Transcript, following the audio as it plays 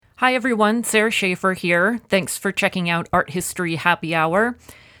Hi everyone, Sarah Schaefer here. Thanks for checking out Art History Happy Hour.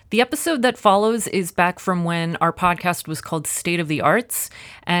 The episode that follows is back from when our podcast was called State of the Arts,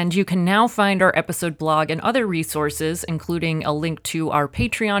 and you can now find our episode blog and other resources, including a link to our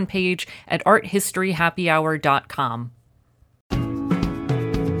Patreon page at arthistoryhappyhour.com.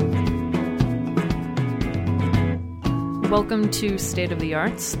 Welcome to State of the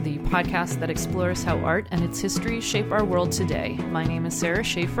Arts, the podcast that explores how art and its history shape our world today. My name is Sarah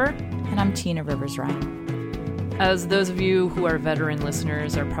Schaefer. And I'm Tina Rivers-Ryan. As those of you who are veteran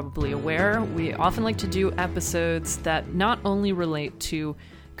listeners are probably aware, we often like to do episodes that not only relate to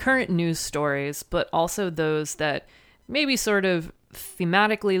current news stories, but also those that may be sort of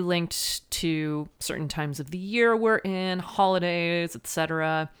thematically linked to certain times of the year we're in, holidays,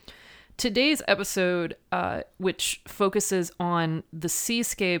 etc. Today's episode, which focuses on the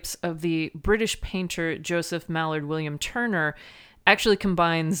seascapes of the British painter Joseph Mallord William Turner, actually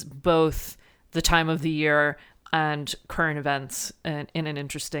combines both the time of the year and current events in an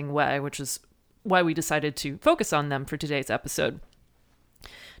interesting way, which is why we decided to focus on them for today's episode.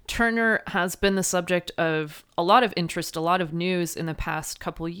 Turner has been the subject of a lot of interest, a lot of news in the past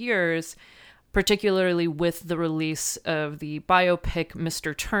couple years, particularly with the release of the biopic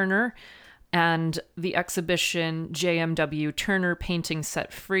Mr. Turner and the exhibition JMW Turner Painting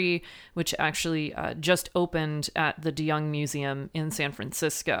Set Free, which actually just opened at the De Young Museum in San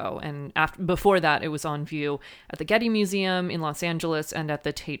Francisco. And before that, it was on view at the Getty Museum in Los Angeles and at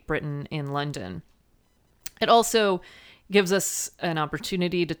the Tate Britain in London. It also gives us an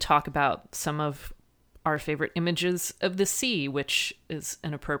opportunity to talk about some of our favorite images of the sea, which is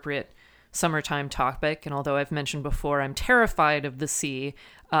an appropriate summertime topic. And although I've mentioned before I'm terrified of the sea,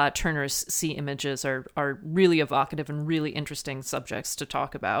 Turner's sea images are really evocative and really interesting subjects to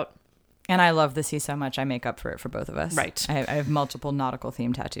talk about. And I love the sea so much, I make up for it for both of us. Right. I have multiple nautical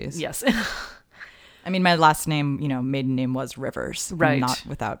themed tattoos. Yes. I mean, my last name, maiden name was Rivers. Right. Not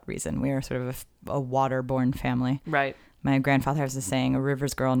without reason. We are sort of a water-born family. Right. My grandfather has a saying, a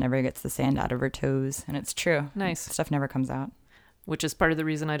Rivers girl never gets the sand out of her toes. And it's true. Nice. Stuff never comes out. Which is part of the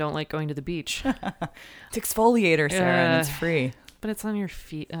reason I don't like going to the beach. It's exfoliator, Sarah, and it's free. But it's on your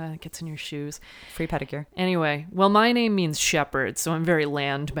feet. It gets in your shoes. Free pedicure. Anyway, well, my name means shepherd, so I'm very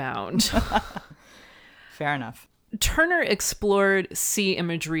land-bound. Fair enough. Turner explored sea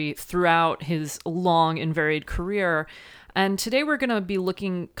imagery throughout his long and varied career, and today we're going to be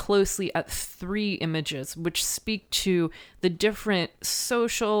looking closely at three images which speak to the different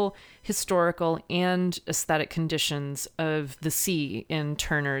social, historical, and aesthetic conditions of the sea in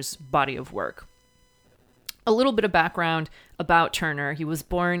Turner's body of work. A little bit of background about Turner. He was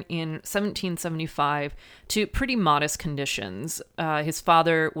born in 1775 to pretty modest conditions. His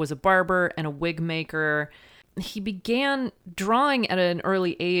father was a barber and a wig maker. He began drawing at an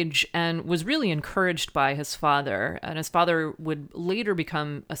early age and was really encouraged by his father. And his father would later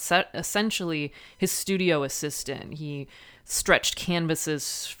become essentially his studio assistant. He stretched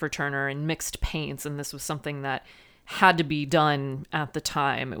canvases for Turner and mixed paints, and this was something that had to be done at the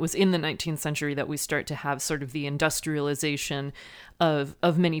time. It was in the 19th century that we start to have sort of the industrialization of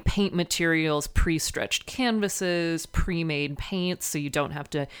many paint materials, pre-stretched canvases, pre-made paints, so you don't have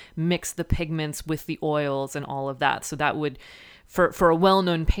to mix the pigments with the oils and all of that. So that would, for a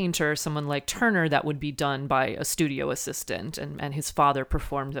well-known painter, someone like Turner, that would be done by a studio assistant, and his father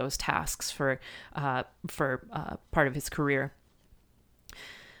performed those tasks for part of his career.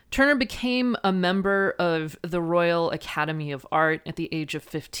 Turner became a member of the Royal Academy of Art at the age of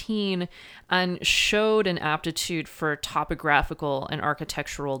 15 and showed an aptitude for topographical and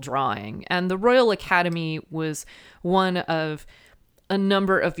architectural drawing. And the Royal Academy was one of a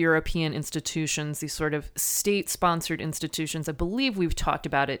number of European institutions, these sort of state-sponsored institutions. I believe we've talked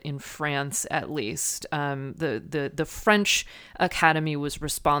about it in France, at least. The French Academy was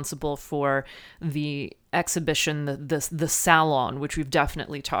responsible for the exhibition, the Salon, which we've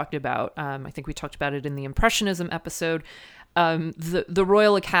definitely talked about. I think we talked about it in the Impressionism episode. The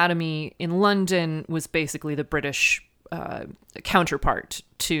Royal Academy in London was basically the British counterpart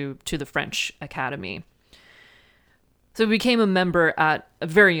to the French Academy. So he became a member at a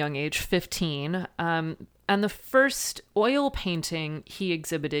very young age, 15, and the first oil painting he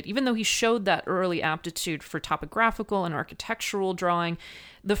exhibited, even though he showed that early aptitude for topographical and architectural drawing,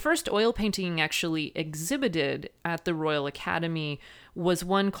 the first oil painting actually exhibited at the Royal Academy was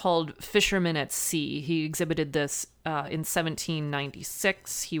one called Fisherman at Sea. He exhibited this in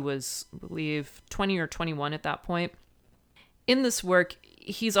 1796. He was, I believe, 20 or 21 at that point. In this work,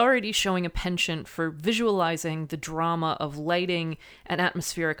 he's already showing a penchant for visualizing the drama of lighting and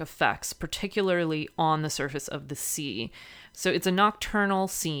atmospheric effects, particularly on the surface of the sea. So it's a nocturnal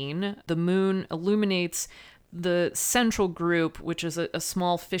scene. The moon illuminates the central group, which is a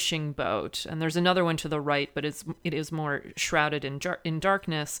small fishing boat, and there's another one to the right, but it is more shrouded in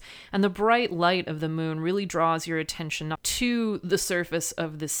darkness. And the bright light of the moon really draws your attention to the surface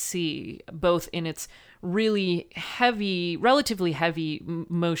of the sea, both in its really relatively heavy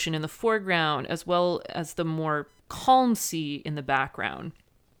motion in the foreground, as well as the more calm sea in the background.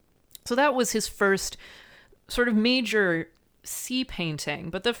 So that was his first sort of major sea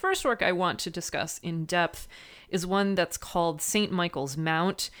painting. But the first work I want to discuss in depth is one that's called St. Michael's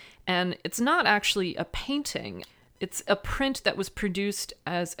Mount, and it's not actually a painting. It's a print that was produced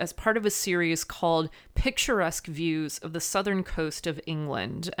as part of a series called Picturesque Views of the Southern Coast of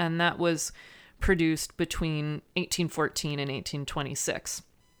England, and that was produced between 1814 and 1826.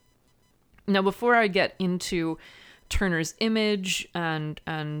 Now, before I get into Turner's image and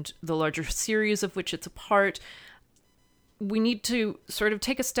the larger series of which it's a part, we need to sort of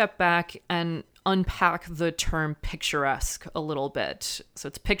take a step back and unpack the term picturesque a little bit. So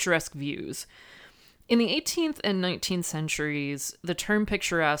it's picturesque views. In the 18th and 19th centuries, the term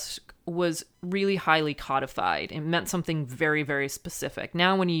picturesque was really highly codified. It meant something very, very specific.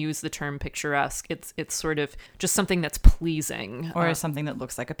 Now, when you use the term picturesque, it's sort of just something that's pleasing. Or something that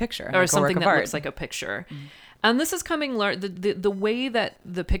looks like a picture. Or like something that art. looks like a picture. Mm-hmm. And this is coming, the way that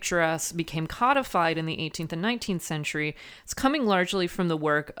the picturesque became codified in the 18th and 19th century is coming largely from the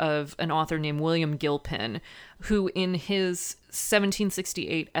work of an author named William Gilpin, who in his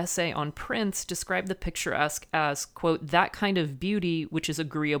 1768 essay on Prince described the picturesque as, quote, that kind of beauty which is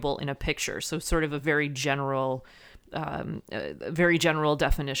agreeable in a picture. So sort of a very general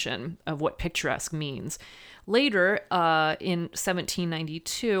definition of what picturesque means. Later, in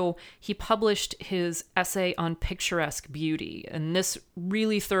 1792, he published his essay on picturesque beauty, and this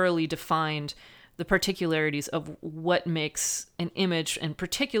really thoroughly defined the particularities of what makes an image, and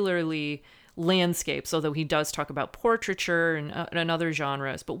particularly landscapes, although he does talk about portraiture and other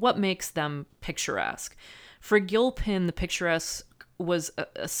genres, but what makes them picturesque. For Gilpin, the picturesque was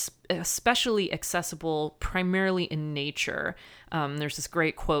especially accessible primarily in nature. There's this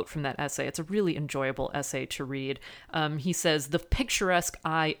great quote from that essay. It's a really enjoyable essay to read. He says, "The picturesque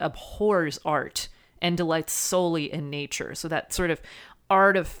eye abhors art and delights solely in nature." So that sort of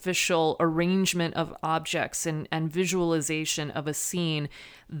artificial arrangement of objects and visualization of a scene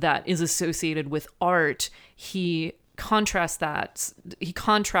that is associated with art, he contrasts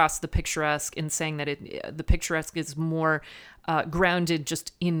the picturesque in saying that the picturesque is more grounded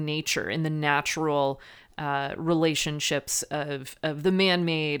just in nature, in the natural relationships of the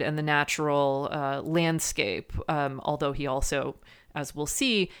man-made and the natural landscape, although he also, as we'll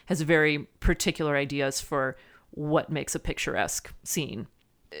see, has very particular ideas for what makes a picturesque scene.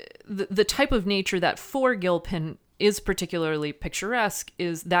 The type of nature that for Gilpin is particularly picturesque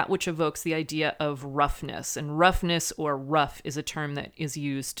is that which evokes the idea of roughness. And roughness, or rough, is a term that is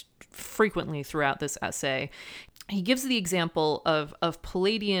used frequently throughout this essay. He gives the example of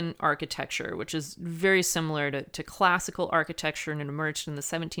Palladian architecture, which is very similar to classical architecture, and it emerged in the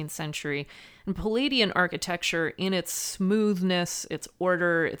 17th century. And Palladian architecture, in its smoothness, its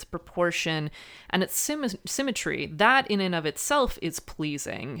order, its proportion, and its symmetry, that in and of itself is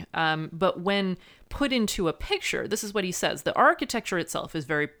pleasing. But when put into a picture, this is what he says: the architecture itself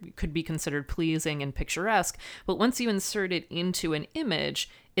could be considered pleasing and picturesque, but once you insert it into an image,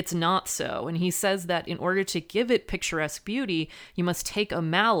 it's not so. And he says that in order to give it picturesque beauty, you must take a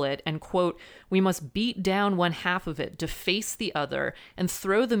mallet and, quote, "we must beat down one half of it, deface the other, and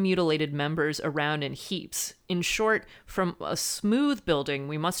throw the mutilated members around in heaps. In short, from a smooth building,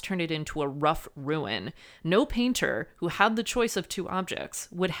 we must turn it into a rough ruin. No painter who had the choice of two objects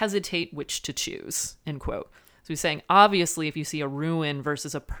would hesitate which to choose," end quote. So he's saying, obviously, if you see a ruin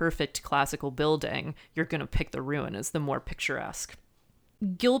versus a perfect classical building, you're going to pick the ruin as the more picturesque.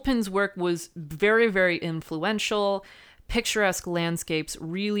 Gilpin's work was very, very influential. Picturesque landscapes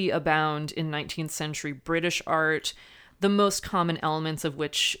really abound in 19th century British art, the most common elements of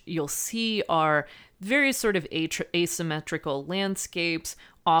which you'll see are very sort of asymmetrical landscapes,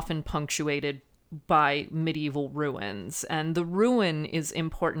 often punctuated by medieval ruins. And the ruin is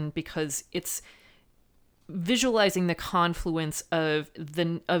important because it's visualizing the confluence of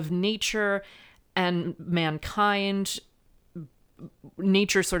nature and mankind,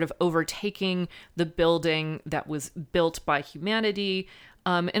 nature sort of overtaking the building that was built by humanity.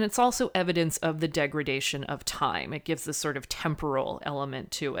 And it's also evidence of the degradation of time. It gives this sort of temporal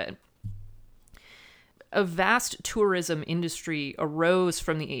element to it. a vast tourism industry arose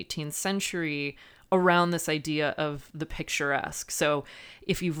from the 18th century around this idea of the picturesque. So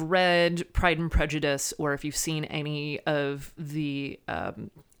if you've read Pride and Prejudice, or if you've seen any of the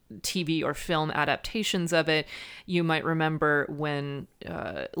TV or film adaptations of it, you might remember when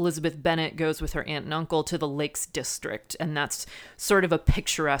Elizabeth Bennet goes with her aunt and uncle to the Lakes District, and that's sort of a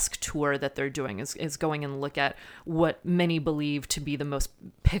picturesque tour that they're doing, is going and look at what many believe to be the most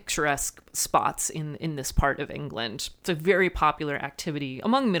picturesque spots in this part of England. It's a very popular activity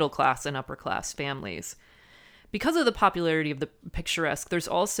among middle class and upper class families. Because of the popularity of the picturesque, there's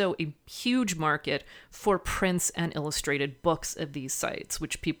also a huge market for prints and illustrated books of these sites,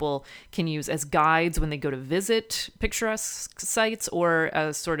 which people can use as guides when they go to visit picturesque sites, or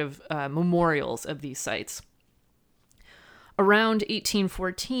as sort of memorials of these sites. Around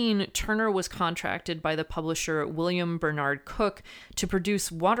 1814, Turner was contracted by the publisher William Bernard Cook to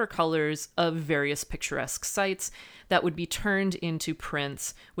produce watercolors of various picturesque sites that would be turned into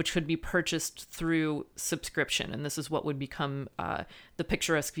prints, which could be purchased through subscription. And this is what would become the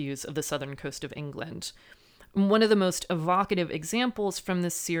picturesque views of the southern coast of England. One of the most evocative examples from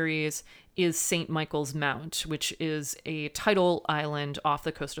this series is St. Michael's Mount, which is a tidal island off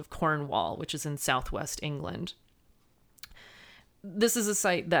the coast of Cornwall, which is in southwest England. This is a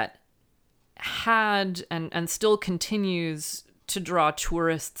site that had and still continues to draw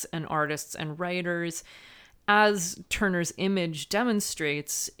tourists and artists and writers. As Turner's image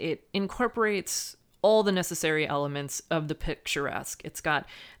demonstrates, it incorporates all the necessary elements of the picturesque. It's got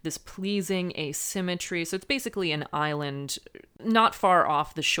this pleasing asymmetry. So it's basically an island not far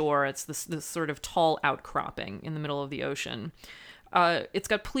off the shore. It's this sort of tall outcropping in the middle of the ocean. It's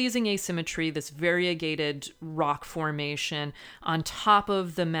got pleasing asymmetry, this variegated rock formation. On top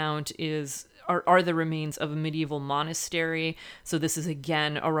of the mount are the remains of a medieval monastery. So this is,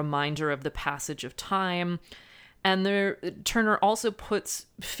 again, a reminder of the passage of time. And Turner also puts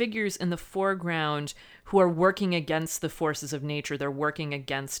figures in the foreground who are working against the forces of nature. They're working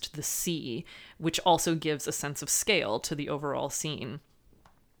against the sea, which also gives a sense of scale to the overall scene.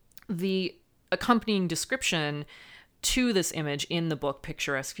 The accompanying description to this image in the book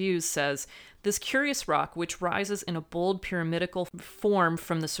Picturesque Views says, "This curious rock, which rises in a bold pyramidical form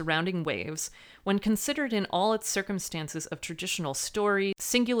from the surrounding waves, when considered in all its circumstances of traditional story,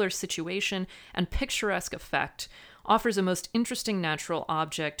 singular situation, and picturesque effect, offers a most interesting natural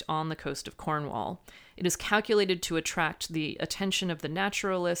object on the coast of Cornwall. It is calculated to attract the attention of the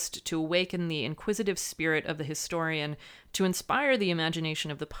naturalist, to awaken the inquisitive spirit of the historian, to inspire the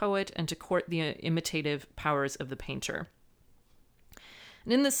imagination of the poet, and to court the imitative powers of the painter."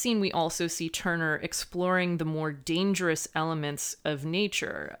 And in this scene, we also see Turner exploring the more dangerous elements of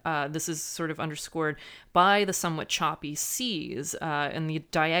nature. This is sort of underscored by the somewhat choppy seas and the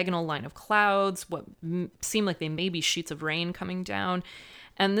diagonal line of clouds, what seem like they may be sheets of rain coming down.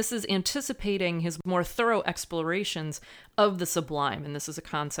 And this is anticipating his more thorough explorations of the sublime. And this is a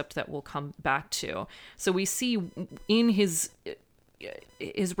concept that we'll come back to. So we see in his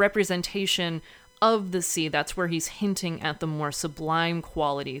representation of the sea, that's where he's hinting at the more sublime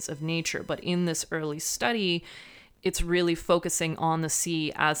qualities of nature. But in this early study, it's really focusing on the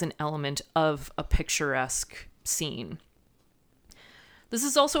sea as an element of a picturesque scene. This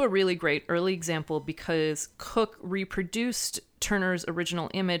is also a really great early example because Cook reproduced Turner's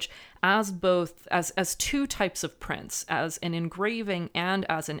original image as both as two types of prints, as an engraving and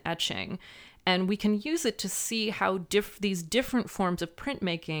as an etching. And we can use it to see how these different forms of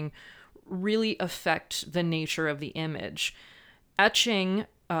printmaking really affect the nature of the image. Etching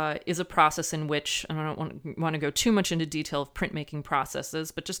is a process in which, and I don't want to go too much into detail of printmaking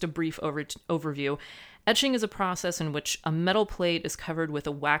processes, but just a brief overview. Etching is a process in which a metal plate is covered with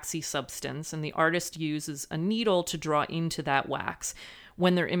a waxy substance, and the artist uses a needle to draw into that wax.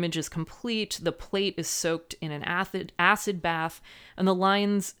 When their image is complete, the plate is soaked in an acid bath, and the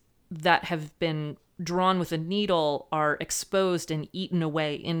lines that have been drawn with a needle are exposed and eaten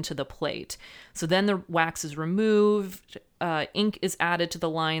away into the plate. So then the wax is removed, ink is added to the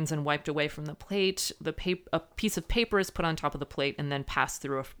lines and wiped away from the plate. A piece of paper is put on top of the plate and then passed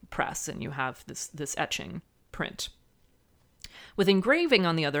through a press, and you have this etching print. With engraving,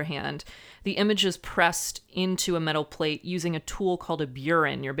 on the other hand, the image is pressed into a metal plate using a tool called a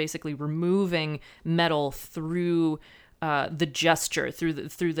burin. You're basically removing metal through the gesture, through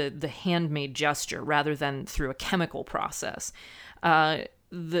the handmade gesture, rather than through a chemical process.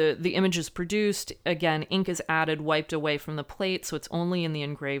 The image is produced, again, ink is added, wiped away from the plate, so it's only in the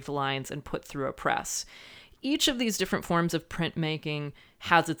engraved lines and put through a press. Each of these different forms of printmaking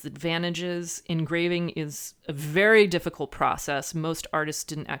has its advantages. Engraving is a very difficult process. Most artists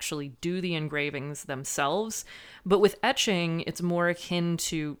didn't actually do the engravings themselves. But with etching, it's more akin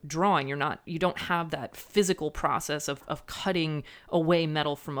to drawing. You don't have that physical process of cutting away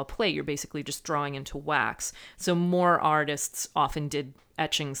metal from a plate. You're basically just drawing into wax. So more artists often did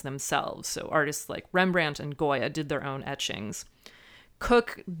etchings themselves. So artists like Rembrandt and Goya did their own etchings.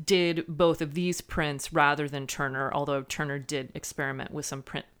 Cook did both of these prints rather than Turner, although Turner did experiment with some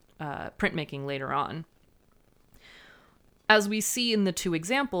printmaking later on. As we see in the two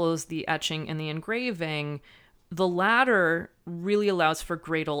examples, the etching and the engraving, the latter really allows for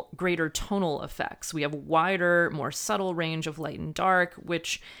greater tonal effects. We have a wider, more subtle range of light and dark,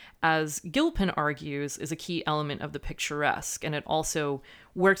 which, as Gilpin argues, is a key element of the picturesque, and it also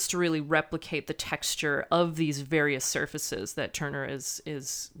works to really replicate the texture of these various surfaces that Turner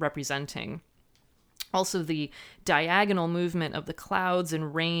is representing. Also, the diagonal movement of the clouds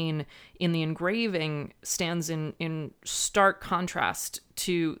and rain in the engraving stands in stark contrast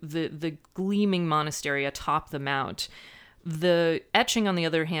to the gleaming monastery atop the mount. The etching, on the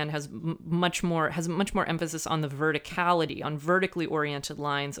other hand, has much more emphasis on the verticality, on vertically oriented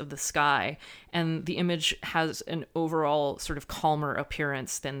lines of the sky, and the image has an overall sort of calmer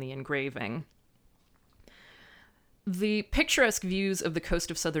appearance than the engraving. The picturesque views of the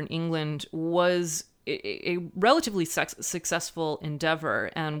coast of southern England was a relatively successful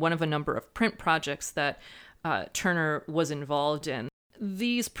endeavor and one of a number of print projects that Turner was involved in.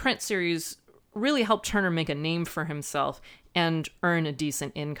 These print series really helped Turner make a name for himself and earn a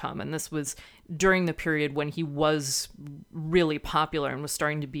decent income. And this was during the period when he was really popular and was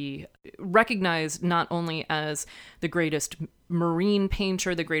starting to be recognized not only as the greatest marine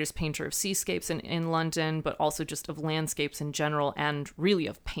painter, the greatest painter of seascapes in London, but also just of landscapes in general and really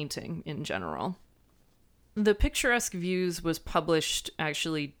of painting in general. The Picturesque Views was published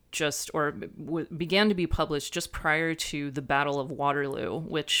actually began to be published just prior to the Battle of Waterloo,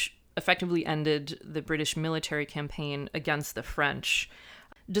 which effectively ended the British military campaign against the French.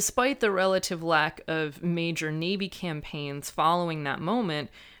 Despite the relative lack of major Navy campaigns following that moment,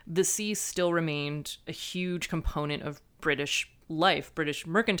 the sea still remained a huge component of British life, British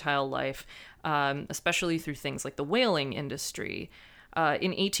mercantile life, especially through things like the whaling industry.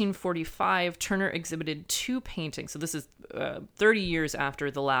 In 1845, Turner exhibited two paintings. So this is 30 years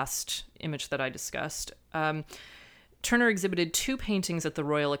after the last image that I discussed. Turner exhibited two paintings at the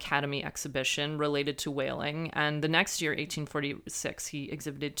Royal Academy exhibition related to whaling, and the next year, 1846, he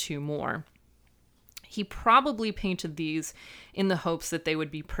exhibited two more. He probably painted these in the hopes that they would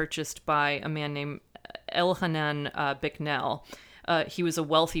be purchased by a man named Elhanan Bicknell. He was a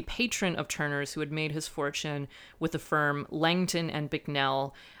wealthy patron of Turner's who had made his fortune with the firm Langton and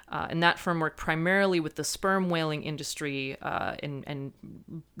Bicknell, and that firm worked primarily with the sperm whaling industry and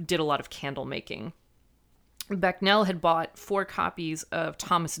did a lot of candle making. Bicknell had bought 4 copies of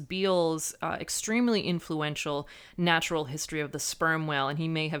Thomas Beale's extremely influential Natural History of the Sperm Whale, and he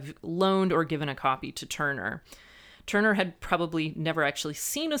may have loaned or given a copy to Turner. Turner had probably never actually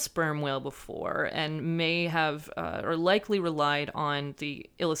seen a sperm whale before and may have or likely relied on the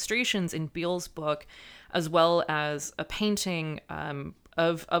illustrations in Beale's book, as well as a painting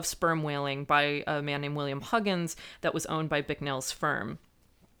of sperm whaling by a man named William Huggins that was owned by Bicknell's firm.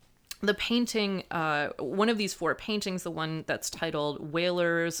 The painting, one of these 4 paintings, the one that's titled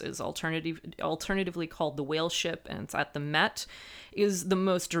Whalers, is alternatively called The Whale Ship, and it's at the Met, is the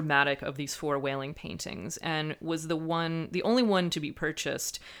most dramatic of these 4 whaling paintings, and was the only one to be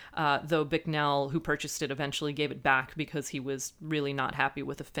purchased, though Bicknell, who purchased it, eventually gave it back because he was really not happy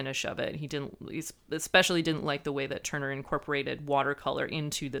with the finish of it. He especially didn't like the way that Turner incorporated watercolor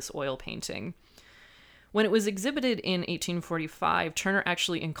into this oil painting. When it was exhibited in 1845, Turner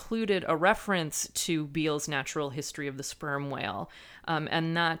actually included a reference to Beale's Natural History of the Sperm Whale,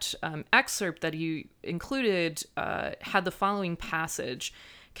 and that excerpt that he included had the following passage.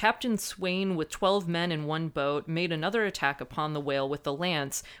 Captain Swain, with 12 men in one boat, made another attack upon the whale with the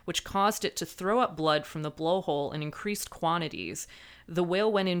lance, which caused it to throw up blood from the blowhole in increased quantities. The whale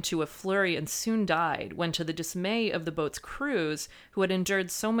went into a flurry and soon died, when, to the dismay of the boat's crews, who had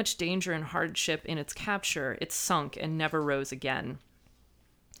endured so much danger and hardship in its capture, it sunk and never rose again.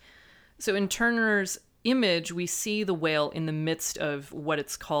 So in Turner's image, we see the whale in the midst of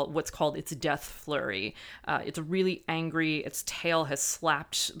what's called its death flurry. It's really angry. Its tail has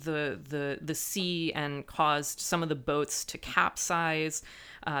slapped the sea and caused some of the boats to capsize.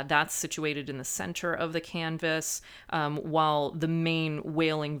 That's situated in the center of the canvas, while the main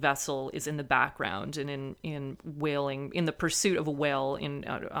whaling vessel is in the background. And in whaling, in the pursuit of a whale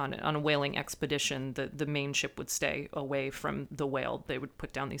on a whaling expedition, the main ship would stay away from the whale. They would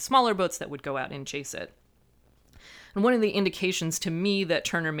put down these smaller boats that would go out and chase it. And one of the indications to me that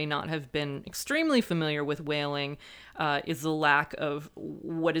Turner may not have been extremely familiar with whaling is the lack of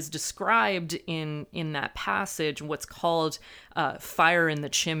what is described in that passage, what's called fire in the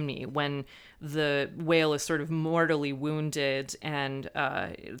chimney, when the whale is sort of mortally wounded and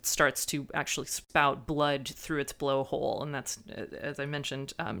it starts to actually spout blood through its blowhole. And that's, as I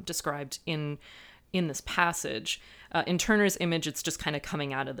mentioned, described in this passage. In Turner's image, it's just kind of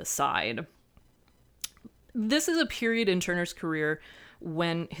coming out of the side. This is a period in Turner's career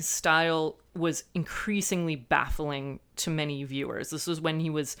when his style was increasingly baffling to many viewers. This was when he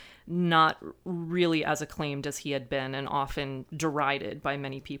was not really as acclaimed as he had been and often derided by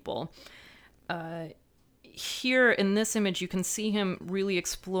many people. Here in this image, you can see him really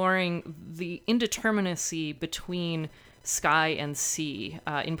exploring the indeterminacy between sky and sea.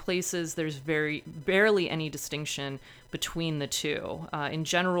 In places, there's barely any distinction between the two. In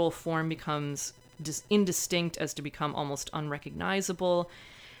general, form becomes indistinct as to become almost unrecognizable,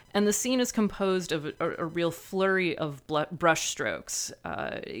 and the scene is composed of a real flurry of brush strokes.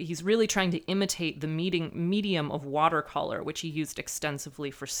 He's really trying to imitate the medium of watercolor, which he used extensively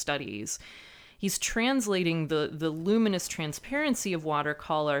for studies. He's translating the luminous transparency of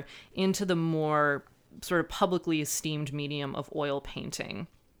watercolor into the more sort of publicly esteemed medium of oil painting.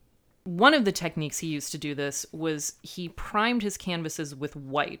 One of the techniques he used to do this was he primed his canvases with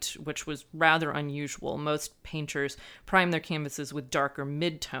white, which was rather unusual. Most painters prime their canvases with darker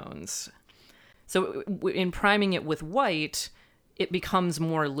midtones. So in priming it with white, it becomes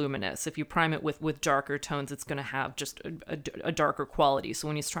more luminous. If you prime it with darker tones, it's going to have just a darker quality. So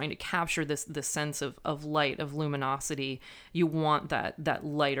when he's trying to capture this sense of light, of luminosity, you want that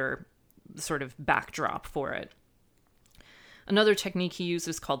lighter sort of backdrop for it. Another technique he used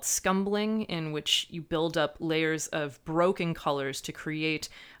is called scumbling, in which you build up layers of broken colors to create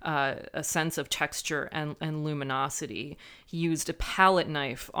a sense of texture and luminosity. He used a palette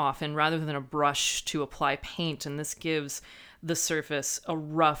knife often rather than a brush to apply paint, and this gives the surface a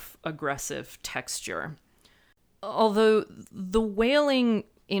rough, aggressive texture. Although the whaling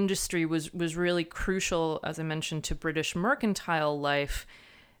industry was really crucial, as I mentioned, to British mercantile life,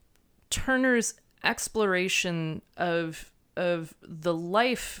 Turner's exploration of the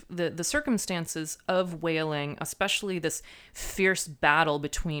life, the circumstances of whaling, especially this fierce battle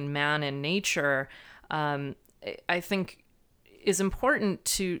between man and nature, I think is important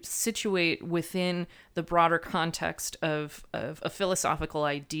to situate within the broader context of a philosophical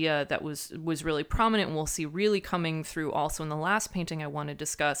idea that was really prominent, and we'll see really coming through also in the last painting I want to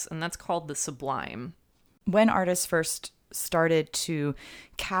discuss, and that's called the sublime. When artists first started to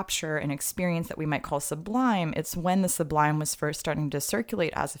capture an experience that we might call sublime, it's when the sublime was first starting to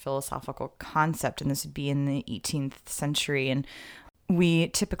circulate as a philosophical concept, and this would be in the 18th century. And we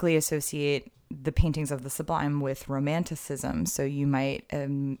typically associate the paintings of the sublime with romanticism. So you might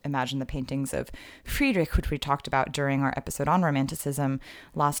imagine the paintings of Friedrich, which we talked about during our episode on romanticism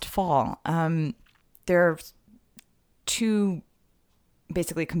last fall. There are two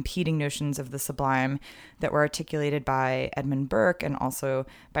basically competing notions of the sublime that were articulated by Edmund Burke and also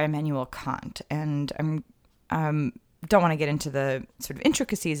by Immanuel Kant. And don't want to get into the sort of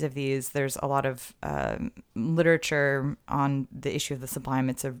intricacies of these. There's a lot of literature on the issue of the sublime.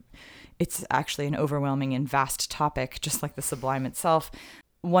 It's actually an overwhelming and vast topic, just like the sublime itself.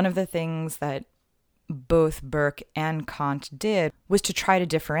 One of the things that both Burke and Kant did was to try to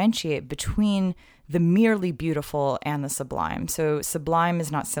differentiate between the merely beautiful and the sublime. So sublime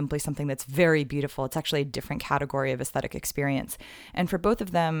is not simply something that's very beautiful. It's actually a different category of aesthetic experience. And for both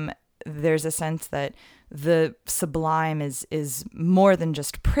of them, there's a sense that the sublime is more than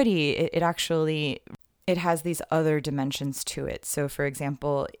just pretty. It has these other dimensions to it. So for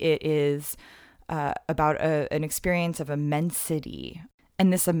example, it is about an experience of immensity.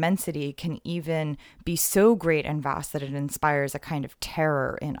 And this immensity can even be so great and vast that it inspires a kind of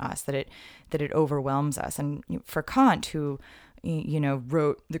terror in us, that it overwhelms us. And for Kant, who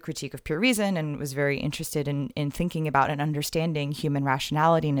wrote The Critique of Pure Reason and was very interested in thinking about and understanding human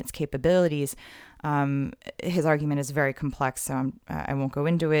rationality and its capabilities, his argument is very complex, so I won't go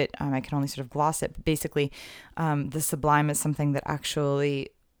into it. I can only sort of gloss it. But basically, the sublime is something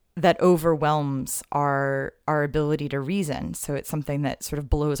that overwhelms our ability to reason. So it's something that sort of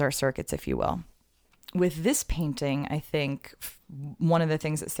blows our circuits, if you will. With this painting, I think one of the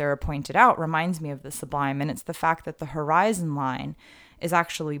things that Sarah pointed out reminds me of the sublime, and it's the fact that the horizon line is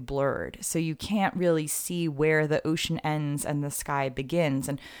actually blurred. So you can't really see where the ocean ends and the sky begins.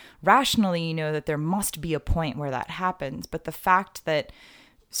 And rationally, you know that there must be a point where that happens. But the fact that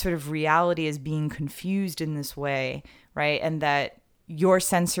sort of reality is being confused in this way, right? And that your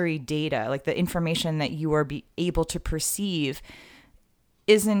sensory data, like the information that you are able to perceive,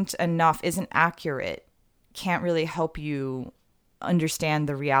 isn't enough, isn't accurate, can't really help you understand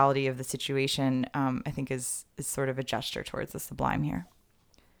the reality of the situation, I think is sort of a gesture towards the sublime here.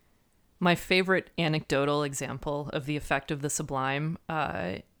 My favorite anecdotal example of the effect of the sublime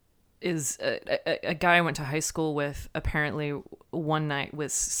is a guy I went to high school with. Apparently one night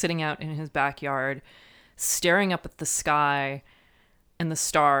was sitting out in his backyard, staring up at the sky and the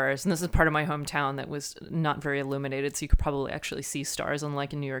stars. And this is part of my hometown that was not very illuminated, so you could probably actually see stars,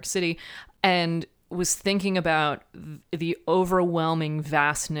 unlike in New York City. And was thinking about the overwhelming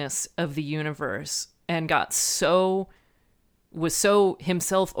vastness of the universe and was so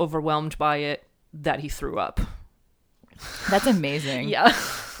himself overwhelmed by it that he threw up. That's amazing. Yeah.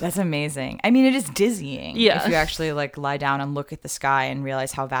 That's amazing. I mean, it is dizzying. Yeah. If you actually like lie down and look at the sky and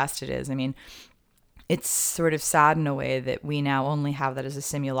realize how vast it is. I mean, it's sort of sad in a way that we now only have that as a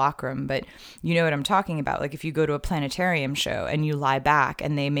simulacrum, but you know what I'm talking about. Like if you go to a planetarium show and you lie back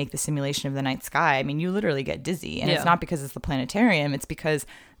and they make the simulation of the night sky, I mean, you literally get dizzy. And It's not because it's the planetarium, it's because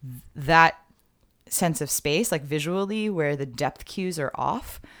that sense of space, like visually where the depth cues are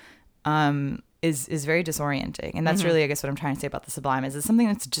off, is very disorienting. And that's really, I guess, what I'm trying to say about the sublime is it's something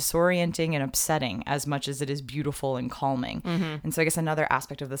that's disorienting and upsetting as much as it is beautiful and calming. And so I guess another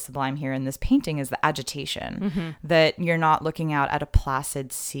aspect of the sublime here in this painting is the agitation, that you're not looking out at a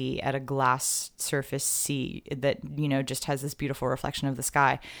placid sea, at a glass surface sea that, you know, just has this beautiful reflection of the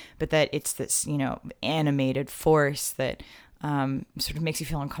sky, but that it's this, you know, animated force that sort of makes you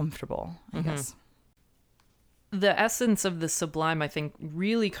feel uncomfortable, I guess. The essence of the sublime, I think,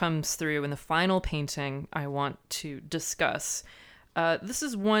 really comes through in the final painting I want to discuss. This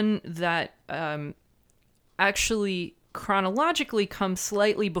is one that actually chronologically comes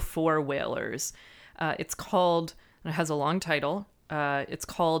slightly before Whalers. It's called, and it has a long title, it's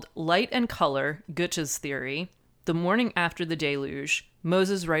called Light and Color, Goethe's Theory, The Morning After the Deluge,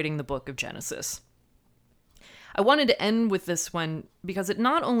 Moses Writing the Book of Genesis. I wanted to end with this one because it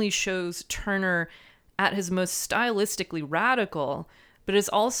not only shows Turner at his most stylistically radical, but is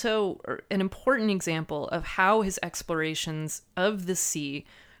also an important example of how his explorations of the sea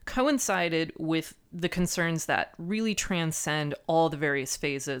coincided with the concerns that really transcend all the various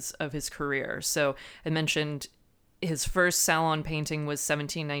phases of his career. So I mentioned his first Salon painting was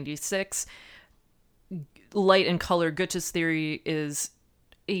 1796. Light and Color, Goethe's Theory is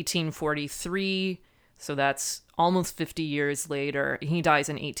 1843. So that's almost 50 years later. He dies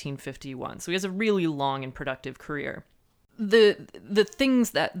in 1851. So he has a really long and productive career. The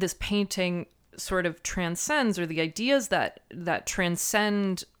things that this painting sort of transcends, or the ideas that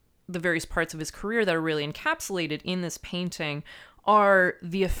transcend the various parts of his career that are really encapsulated in this painting, are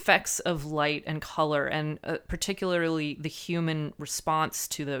the effects of light and color, and particularly the human response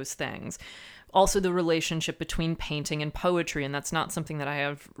to those things. Also, the relationship between painting and poetry, and that's not something that I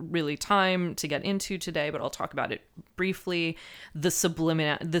have really time to get into today, but I'll talk about it briefly. The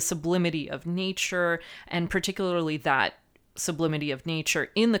sublimity of nature, and particularly that sublimity of nature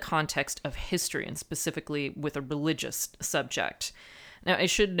in the context of history, and specifically with a religious subject. Now, I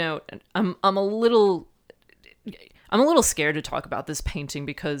should note, I'm a little scared to talk about this painting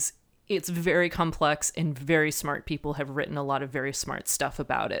because it's very complex and very smart people have written a lot of very smart stuff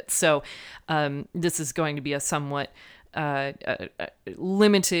about it. So this is going to be a somewhat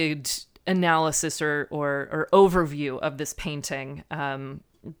limited analysis or overview of this painting,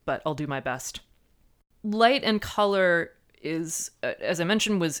 but I'll do my best. Light and Color is, as I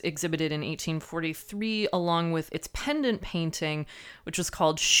mentioned, was exhibited in 1843 along with its pendant painting, which was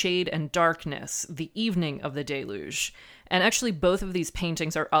called Shade and Darkness, The Evening of the Deluge. And actually, both of these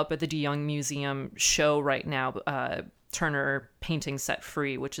paintings are up at the de Young Museum show right now, Turner Painting Set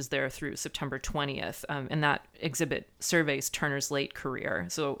Free, which is there through September 20th. And that exhibit surveys Turner's late career.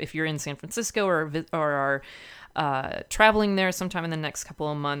 So if you're in San Francisco or are traveling there sometime in the next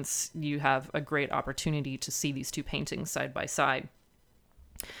couple of months, you have a great opportunity to see these two paintings side by side.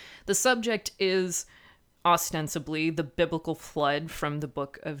 The subject is ostensibly the biblical flood from the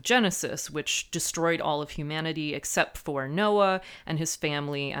book of Genesis, which destroyed all of humanity except for Noah and his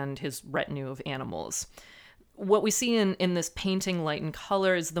family and his retinue of animals. What we see in this painting, Light and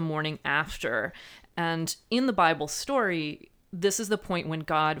Color, is the morning after. And in the Bible story, this is the point when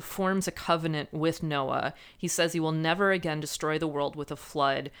God forms a covenant with Noah. He says he will never again destroy the world with a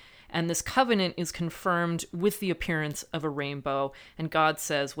flood. And this covenant is confirmed with the appearance of a rainbow. And God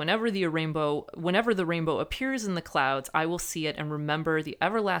says, whenever the rainbow appears in the clouds, I will see it and remember the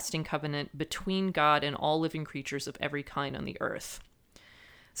everlasting covenant between God and all living creatures of every kind on the earth.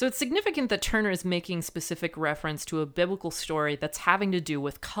 So it's significant that Turner is making specific reference to a biblical story that's having to do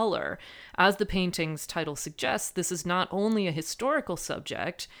with color. As the painting's title suggests, this is not only a historical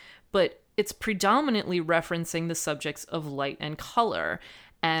subject, but it's predominantly referencing the subjects of light and color.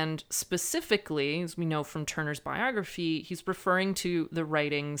 And specifically, as we know from Turner's biography, he's referring to the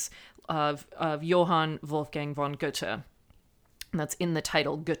writings of Johann Wolfgang von Goethe. And that's in the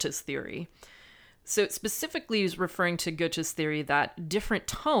title, Goethe's Theory. So specifically, he's referring to Goethe's theory that different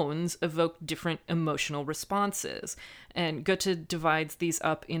tones evoke different emotional responses. And Goethe divides these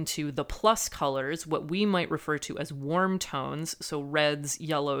up into the plus colors, what we might refer to as warm tones, so reds,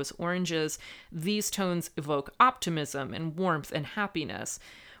 yellows, oranges. These tones evoke optimism and warmth and happiness,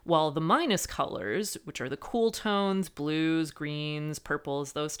 while the minus colors, which are the cool tones, blues, greens,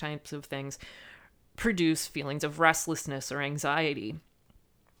 purples, those types of things, produce feelings of restlessness or anxiety.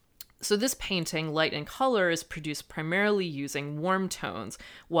 So this painting, Light and Color, is produced primarily using warm tones,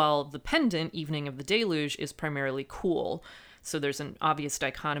 while the pendant, Evening of the Deluge, is primarily cool. So there's an obvious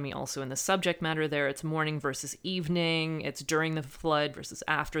dichotomy also in the subject matter there. It's morning versus evening, it's during the flood versus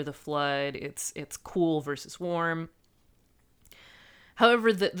after the flood, it's cool versus warm.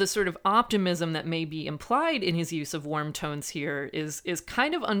 However, the sort of optimism that may be implied in his use of warm tones here is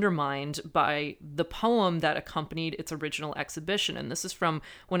kind of undermined by the poem that accompanied its original exhibition. And this is from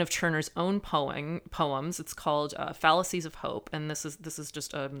one of Turner's own poems. It's called Fallacies of Hope, and this is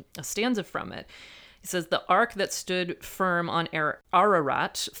just a stanza from it. He says, "The ark that stood firm on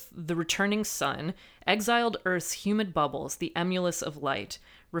Ararat, the returning sun, exiled Earth's humid bubbles, the emulous of light,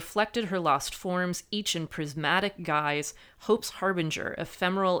 reflected her lost forms, each in prismatic guise, hope's harbinger,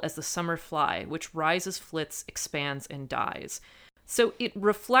 ephemeral as the summer fly, which rises, flits, expands, and dies." So it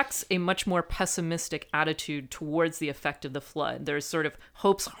reflects a much more pessimistic attitude towards the effect of the flood. There's sort of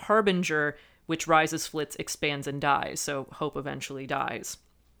hope's harbinger, which rises, flits, expands, and dies. So hope eventually dies.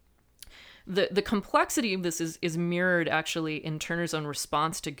 The complexity of this is mirrored actually in Turner's own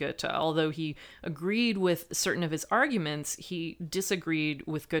response to Goethe. Although he agreed with certain of his arguments, he disagreed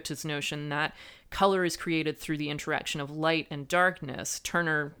with Goethe's notion that color is created through the interaction of light and darkness.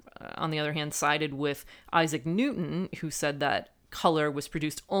 Turner, on the other hand, sided with Isaac Newton, who said that color was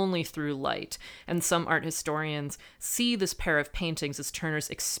produced only through light. And some art historians see this pair of paintings as Turner's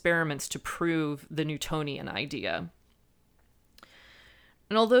experiments to prove the Newtonian idea.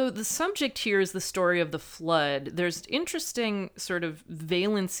 And although the subject here is the story of the flood, there's interesting sort of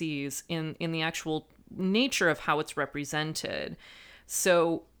valencies in the actual nature of how it's represented.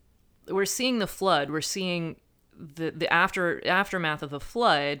 So we're seeing the flood, we're seeing the aftermath of the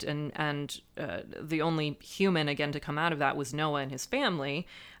flood, and the only human, again, to come out of that was Noah and his family.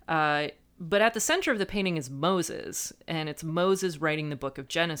 But at the center of the painting is Moses, and it's Moses writing the book of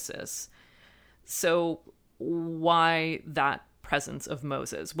Genesis. So why that presence of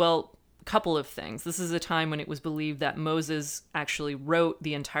Moses? Well, a couple of things. This is a time when it was believed that Moses actually wrote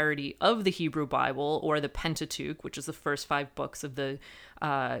the entirety of the Hebrew Bible, or the Pentateuch, which is the first 5 books of the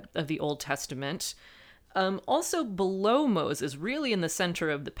Old Testament. Also below Moses, really in the center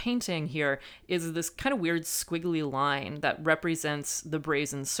of the painting here, is this kind of weird squiggly line that represents the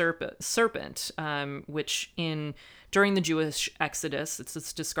brazen serpent, which during the Jewish Exodus,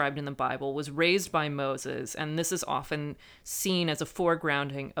 it's described in the Bible, was raised by Moses, and this is often seen as a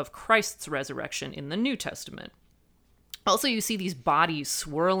foregrounding of Christ's resurrection in the New Testament. Also, you see these bodies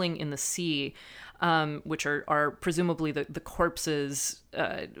swirling in the sea, which are presumably the corpses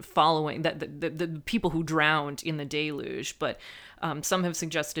following the people who drowned in the deluge. But some have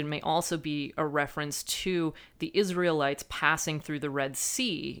suggested it may also be a reference to the Israelites passing through the Red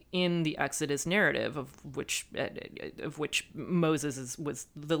Sea in the Exodus narrative, of which Moses was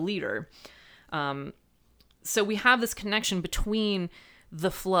the leader. So we have this connection between the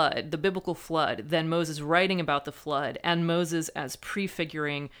flood, the biblical flood, then Moses writing about the flood, and Moses as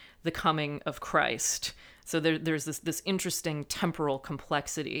prefiguring the coming of Christ. So there's this interesting temporal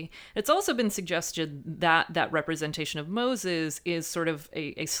complexity. It's also been suggested that representation of Moses is sort of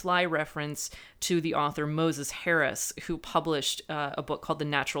a sly reference to the author Moses Harris, who published a book called The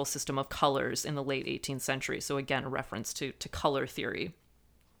Natural System of Colors in the late 18th century. So again, a reference to color theory.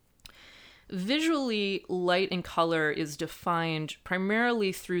 Visually, light and color is defined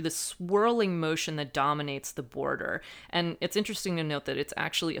primarily through the swirling motion that dominates the border. And it's interesting to note that it's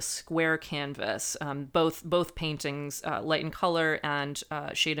actually a square canvas. Both paintings, Light and Color and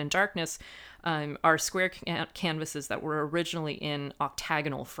Shade and Darkness, are square canvases that were originally in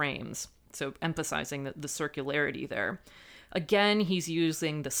octagonal frames. So emphasizing the circularity there. Again, he's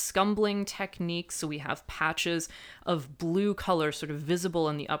using the scumbling technique, so we have patches of blue color sort of visible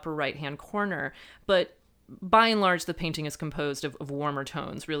in the upper right-hand corner, but by and large, the painting is composed of warmer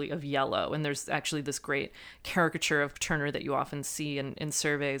tones, really of yellow, and there's actually this great caricature of Turner that you often see in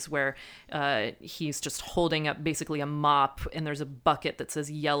surveys where he's just holding up basically a mop, and there's a bucket that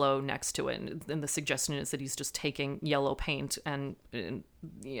says yellow next to it, and the suggestion is that he's just taking yellow paint and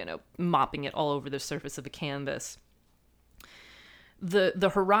mopping it all over the surface of the canvas. The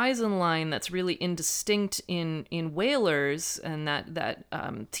horizon line that's really indistinct in Whalers, and that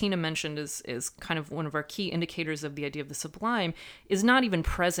Tina mentioned is kind of one of our key indicators of the idea of the sublime, is not even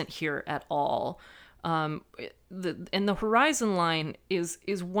present here at all. The horizon line is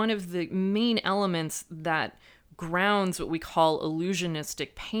one of the main elements that grounds what we call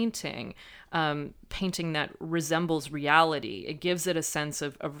illusionistic painting, painting that resembles reality. It gives it a sense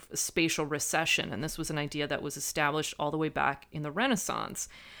of spatial recession, and this was an idea that was established all the way back in the Renaissance.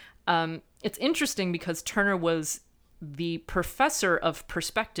 It's interesting because Turner was the professor of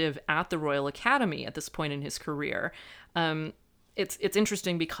perspective at the Royal Academy at this point in his career. It's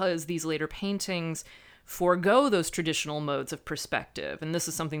interesting because these later paintings forego those traditional modes of perspective, and this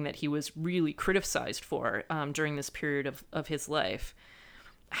is something that he was really criticized for during this period of his life.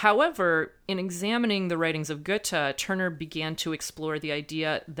 However, in examining the writings of Goethe, Turner began to explore the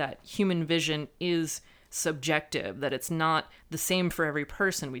idea that human vision is subjective, that it's not the same for every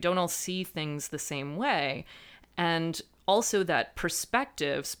person. We don't all see things the same way, and also that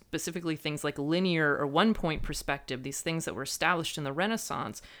perspective, specifically things like linear or one-point perspective, these things that were established in the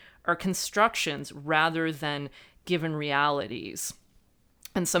Renaissance, are constructions rather than given realities.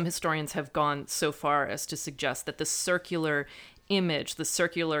 And some historians have gone so far as to suggest that the circular image, the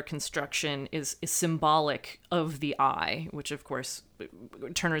circular construction, is symbolic of the eye, which of course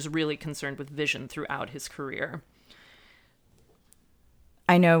Turner's really concerned with vision throughout his career.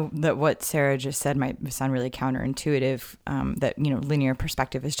 I know that what Sarah just said might sound really counterintuitive, that, linear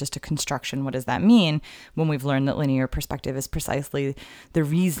perspective is just a construction. What does that mean? When we've learned that linear perspective is precisely the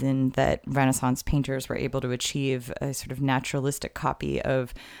reason that Renaissance painters were able to achieve a sort of naturalistic copy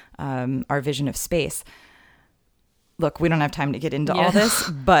of our vision of space. Look, we don't have time to get into all this,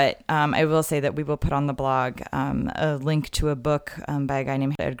 but I will say that we will put on the blog a link to a book by a guy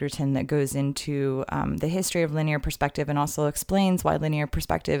named Edgerton that goes into the history of linear perspective and also explains why linear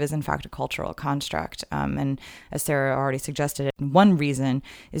perspective is in fact a cultural construct. And as Sarah already suggested, one reason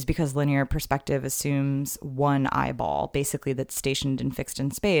is because linear perspective assumes one eyeball, basically that's stationed and fixed in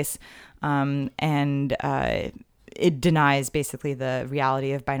space. It denies basically the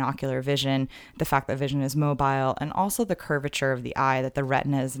reality of binocular vision, the fact that vision is mobile, and also the curvature of the eye, that the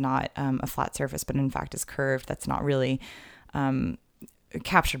retina is not a flat surface, but in fact is curved. That's not really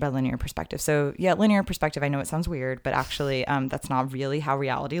captured by linear perspective. So yeah, linear perspective, I know it sounds weird, but actually that's not really how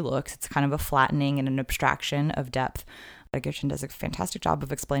reality looks. It's kind of a flattening and an abstraction of depth. Edgerton does a fantastic job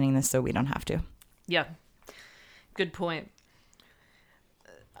of explaining this, so we don't have to. Yeah, good point.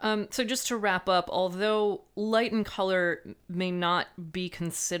 So just to wrap up, although Light and Color may not be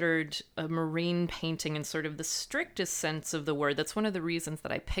considered a marine painting in sort of the strictest sense of the word, that's one of the reasons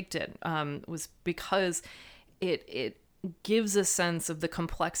that I picked it, was because it gives a sense of the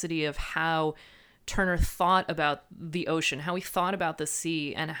complexity of how Turner thought about the ocean, how he thought about the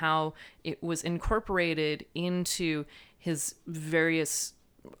sea, and how it was incorporated into his various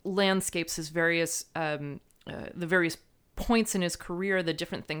landscapes, his various the various points in his career, the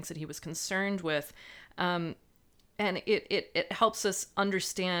different things that he was concerned with. And it helps us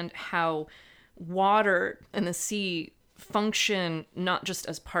understand how water and the sea function not just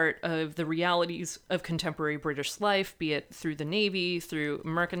as part of the realities of contemporary British life, be it through the Navy, through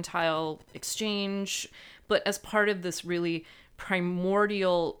mercantile exchange, but as part of this really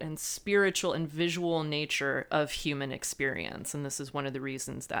primordial and spiritual and visual nature of human experience. And this is one of the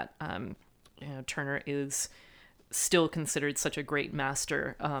reasons that Turner is still considered such a great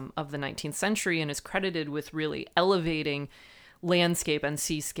master of the 19th century, and is credited with really elevating landscape and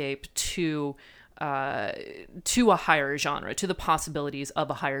seascape to a higher genre, to the possibilities of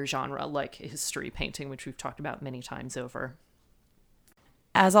a higher genre like history painting, which we've talked about many times over.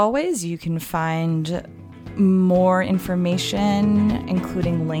 As always, you can find more information,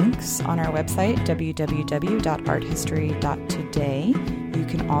 including links, on our website, www.arthistory.today. You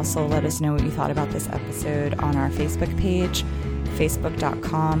can also let us know what you thought about this episode on our Facebook page,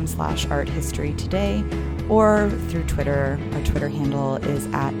 facebook.com/arthistorytoday, or through Twitter. Our Twitter handle is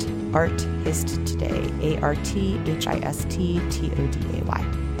at arthisttoday,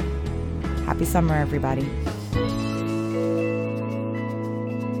 ARTHISTTODAY. Happy summer, everybody.